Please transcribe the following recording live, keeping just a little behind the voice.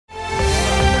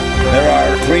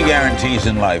Three guarantees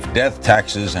in life: death,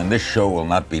 taxes, and this show will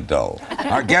not be dull.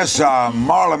 Our guests are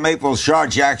Marla Maples, Shar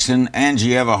Jackson, Angie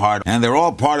Everhart, and they're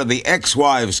all part of the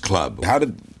Ex-Wives Club. How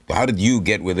did you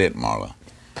get with it, Marla?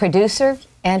 Producer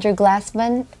Andrew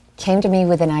Glassman came to me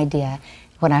with an idea.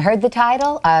 When I heard the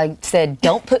title, I said,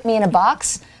 don't put me in a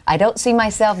box. I don't see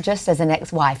myself just as an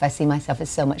ex-wife. I see myself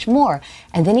as so much more.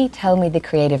 And then he told me the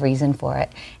creative reason for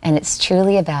it. And it's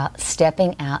truly about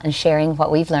stepping out and sharing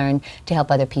what we've learned to help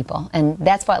other people. And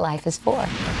that's what life is for.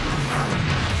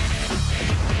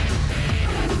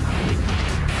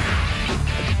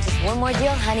 Just one more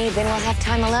deal, honey, then we'll have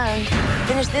time alone.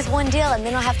 Finish this one deal, and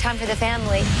then we'll have time for the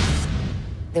family.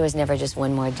 There was never just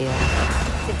one more deal.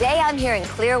 Today I'm here in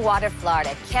Clearwater,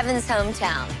 Florida, Kevin's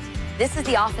hometown. This is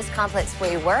the office complex where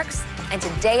he works, and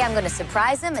today I'm going to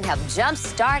surprise him and help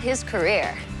jumpstart his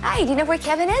career. Hi, do you know where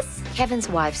Kevin is? Kevin's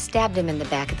wife stabbed him in the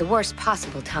back at the worst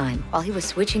possible time while he was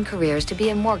switching careers to be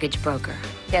a mortgage broker.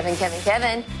 Kevin.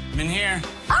 I'm in here.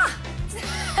 Ah!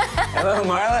 Hello,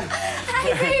 Marla.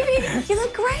 Hi, baby. You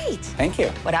look great. Thank you.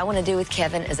 What I want to do with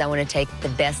Kevin is I want to take the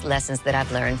best lessons that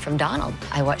I've learned from Donald.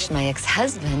 I watched my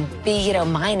ex-husband be,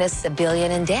 minus $1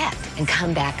 billion in debt and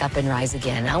come back up and rise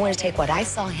again. I want to take what I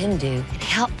saw him do and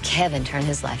help Kevin turn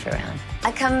his life around.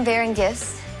 I come bearing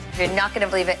gifts. You're not going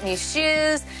to believe it. New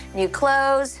shoes, new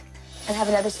clothes, and have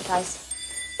another surprise.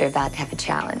 You're about to have a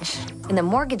challenge. In the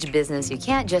mortgage business, you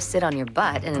can't just sit on your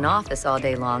butt in an office all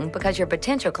day long because your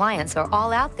potential clients are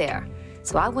all out there.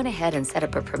 So I went ahead and set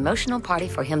up a promotional party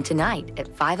for him tonight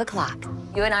at 5 o'clock.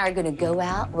 You and I are going to go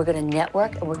out, we're going to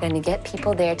network, and we're going to get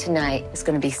people there tonight. It's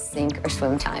going to be sink or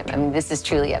swim time. I mean, this is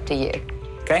truly up to you.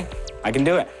 Okay, I can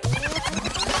do it.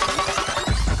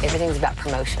 Everything's about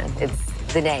promotion. It's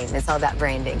the name. It's all about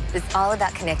branding. It's all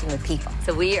about connecting with people.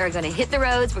 So we are going to hit the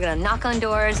roads. We're going to knock on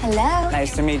doors. Hello.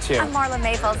 Nice to meet you. I'm Marla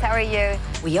Maples. How are you?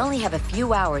 We only have a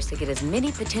few hours to get as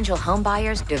many potential home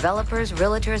buyers, developers,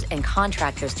 realtors, and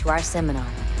contractors to our seminar.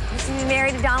 I used to be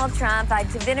married to Donald Trump.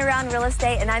 I've been around real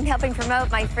estate, and I'm helping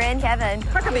promote my friend Kevin.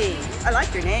 Huckabee. I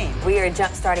like your name. We are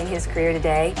jump-starting his career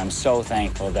today. I'm so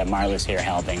thankful that Marla's here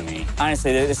helping me.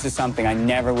 Honestly, this is something I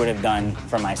never would have done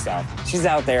for myself. She's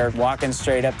out there walking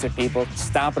straight up to people,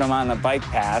 stopping them on the bike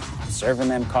path, serving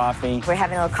them coffee. We're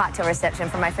having a little cocktail reception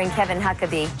for my friend Kevin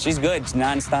Huckabee. She's good. She's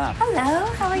nonstop. Hello.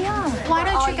 How are y'all? Why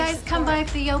don't you guys come by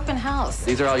for the open house?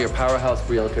 These are all your powerhouse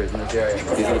realtors in this area.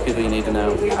 These are the people you need to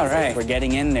know. All right. We're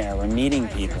getting in there. We're meeting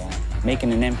people,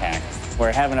 making an impact.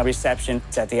 We're having a reception.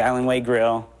 It's at the Island Way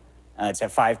Grill. It's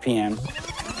at 5 p.m.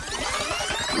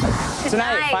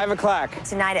 Tonight, 5 o'clock.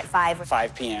 Tonight at 5.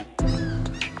 5 p.m.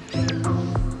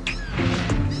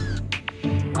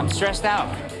 I'm stressed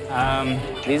out.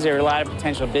 These are a lot of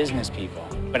potential business people,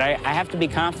 but I have to be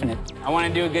confident. I want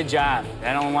to do a good job.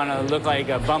 I don't want to look like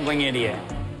a bumbling idiot.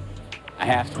 I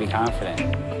have to be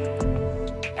confident.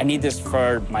 I need this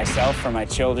for myself, for my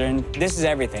children. This is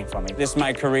everything for me. This is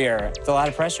my career. It's a lot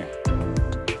of pressure.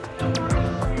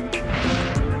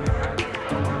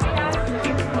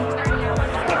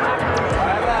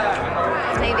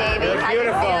 Hey, baby. How you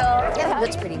feel? Kevin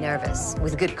looks pretty nervous,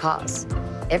 with good cause.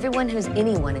 Everyone who's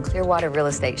anyone in Clearwater real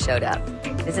estate showed up.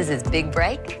 This is his big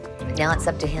break, but now it's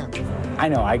up to him. I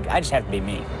know, I just have to be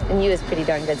me. And you is pretty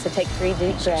darn good, so take 3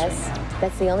 deep breaths.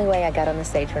 That's the only way I got on the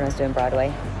stage when I was doing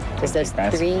Broadway. Just those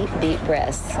 3 deep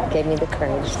breaths gave me the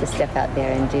courage to step out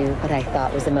there and do what I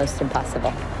thought was the most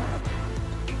impossible.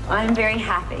 I'm very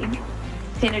happy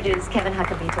to introduce Kevin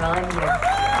Huckabee to all of you.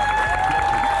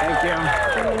 Thank you.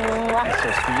 That's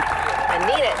so sweet. I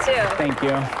need it, too. Thank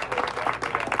you.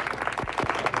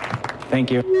 Thank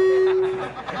you.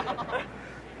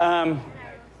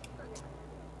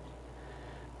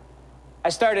 I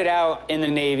started out in the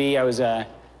Navy. I was a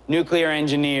nuclear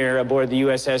engineer aboard the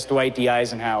USS Dwight D.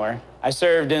 Eisenhower. I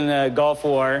served in the Gulf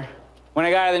War. When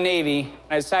I got out of the Navy,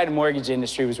 I decided the mortgage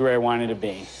industry was where I wanted to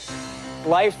be.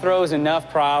 Life throws enough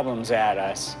problems at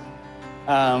us,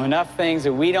 enough things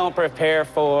that we don't prepare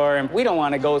for, and we don't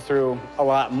want to go through a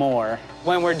lot more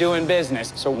when we're doing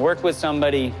business. So work with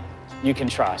somebody you can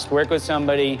trust. Work with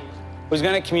somebody who's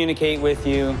going to communicate with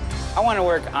you. I want to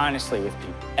work honestly with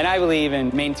people. And I believe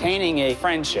in maintaining a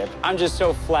friendship. I'm just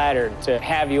so flattered to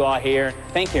have you all here.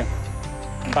 Thank you.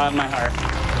 Bottom of my heart.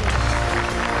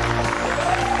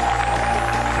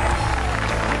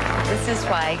 This is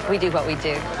why we do what we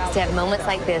do. It's to have moments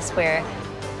like this where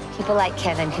people like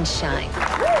Kevin can shine.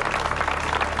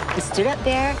 He stood up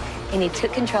there and he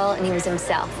took control and he was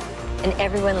himself. and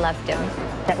everyone loved him.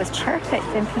 That was perfect,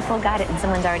 and people got it, and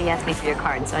someone's already asked me for your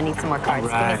card, so I need some more cards.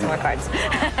 Right. Give me some more cards.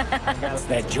 That's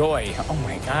that joy. Oh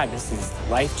my God, this is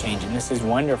life-changing. This is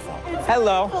wonderful.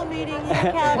 Hello. Well,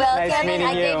 Nice Kevin, meeting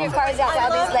I gave you. your cards out to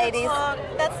all these ladies.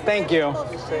 Thank you.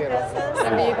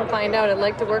 Someday you can find out. I'd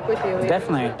like to work with you.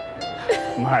 Definitely.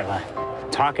 Marla,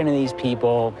 talking to these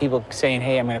people saying,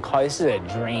 hey, I'm going to call, this is a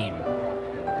dream.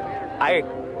 I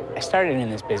started in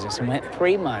this business and went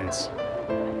 3 months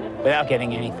without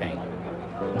getting anything.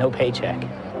 No paycheck.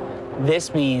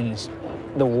 This means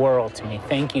the world to me.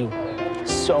 Thank you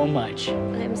so much.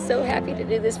 I'm so happy to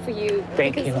do this for you.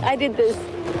 Thank because you. I did this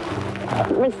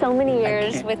for so many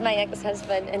years with my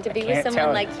ex-husband, and to be with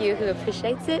someone like you who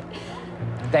appreciates it.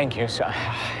 Thank you. So,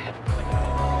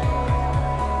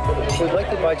 We'd like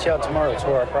to invite you out tomorrow to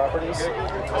tour our properties.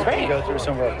 Great. Go through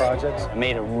some of our projects. I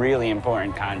made a really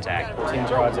important contact. Team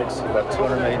projects, about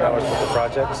 $200 million worth of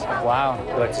projects. Wow.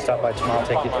 We'd like to stop by tomorrow,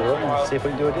 take you through it, and see if we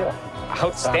can do a deal.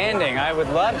 Outstanding. I would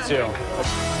love to.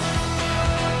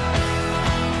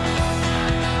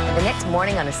 The next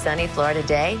morning on a sunny Florida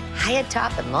day, high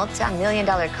atop a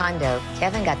multi-million-dollar condo,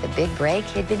 Kevin got the big break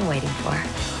he'd been waiting for.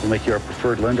 We'll make you our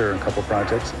preferred lender in a couple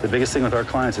projects. The biggest thing with our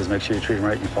clients is make sure you treat them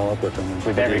right and you follow up with them.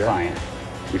 With every client.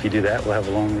 If you do that, we'll have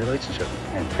a long relationship.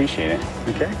 I appreciate it.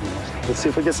 Okay? Let's see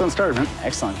if we get something started, man.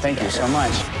 Excellent. Thank you so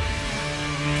much.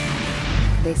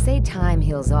 They say time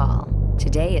heals all.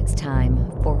 Today it's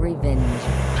time for revenge.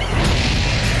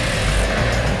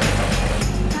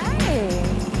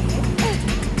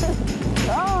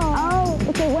 Oh,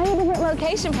 it's a way different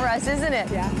location for us, isn't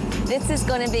it? Yeah. This is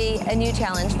going to be a new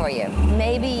challenge for you.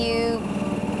 Maybe you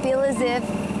feel as if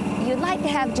you'd like to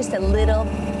have just a little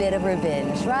bit of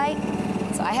revenge, right?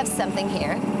 So I have something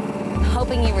here. I'm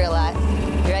hoping you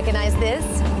recognize this?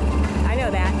 I know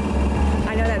that.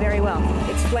 I know that very well.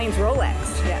 Explains Rolex.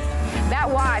 Yes. That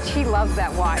watch, he loves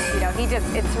that watch. You know,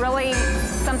 it's really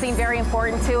something very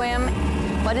important to him.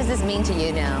 What does this mean to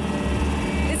you now?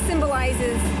 This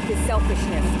symbolizes his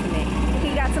selfishness to me.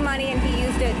 He got some money and he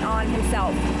used it on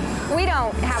himself. We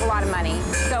don't have a lot of money,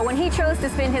 so when he chose to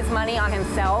spend his money on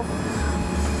himself,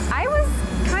 I was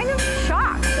kind of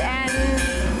shocked and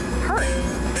hurt.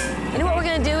 You know what we're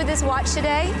going to do with this watch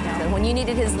today? No. When you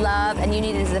needed his love and you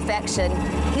needed his affection,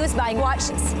 he was buying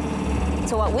watches.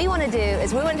 So what we want to do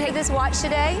is we want to take this watch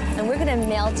today and we're going to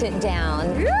melt it down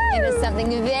into something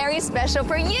very special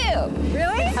for you.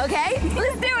 Really? Okay,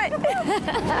 let's do it.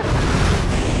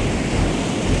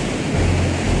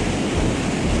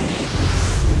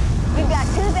 We've got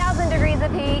 2,000 degrees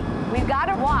of heat. We've got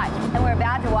a watch and we're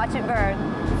about to watch it burn.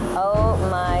 Oh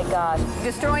my gosh.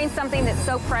 Destroying something that's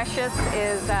so precious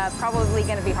is probably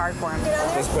going to be hard for him.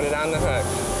 Just put it on the hook.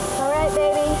 All right,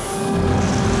 baby.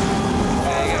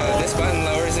 There you go. This button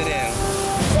lowers it in.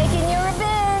 Taking your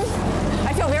revenge.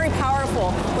 I feel very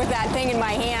powerful with that thing in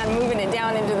my hand, moving it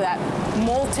down into that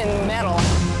molten metal.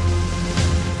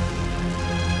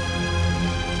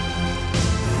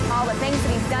 All the things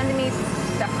that he's done to me,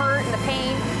 the hurt and the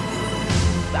pain.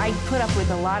 I put up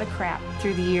with a lot of crap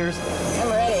through the years. I'm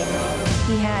ready.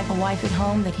 He had a wife at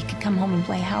home that he could come home and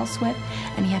play house with,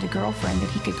 and he had a girlfriend that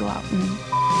he could go out and...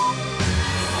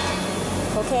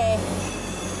 Okay.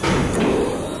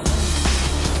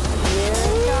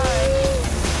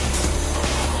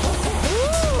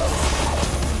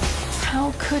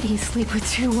 How could he sleep with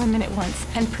 2 women at once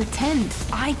and pretend?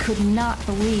 I could not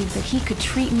believe that he could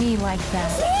treat me like that.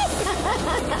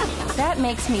 That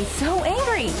makes me so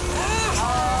angry.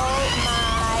 Oh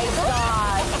my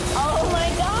God. Oh my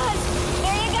God.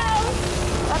 There you go.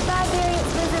 A very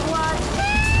expensive watch.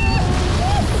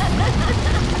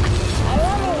 I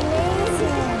love it.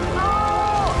 Amazing.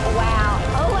 Oh, wow.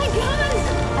 Oh my God.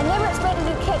 I never expected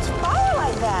to catch fire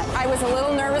like that. I was a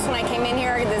little nervous when I came in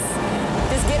here, just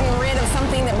getting rid of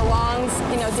something that belongs,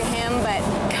 to him, but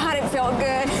God, it felt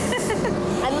good.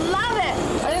 I love it.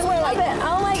 I just want to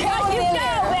oh my God, you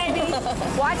go, baby.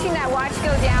 Watching that watch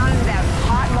go down into that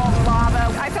hot molten lava,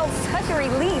 I felt such a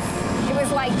relief. It was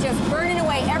like just burning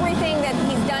away everything that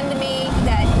he's done to me,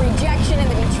 that rejection and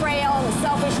the betrayal and the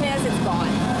selfishness, it's gone.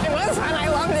 It was fun,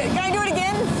 I loved it. Can I do it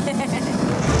again?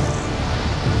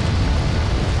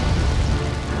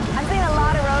 I've seen a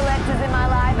lot of Rolexes in my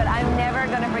life, but I'm never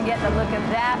going to forget the look of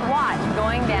that watch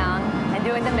going down and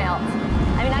doing the melt.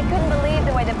 I mean, I couldn't believe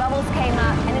the way the bubbles came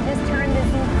up and it just turned this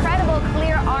incredible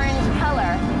clear orange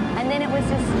color, and then it was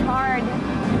just charred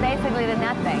basically to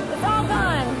nothing. It's all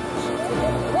gone.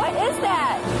 What is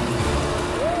that?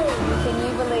 Can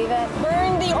you believe it?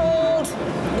 Burn the old,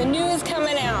 the new's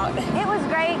coming out. It was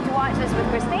great to watch this with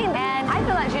Christine, and I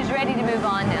feel like she's ready to move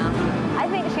on now. I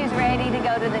think she's ready to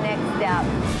go to the next step.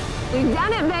 We've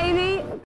done it, baby.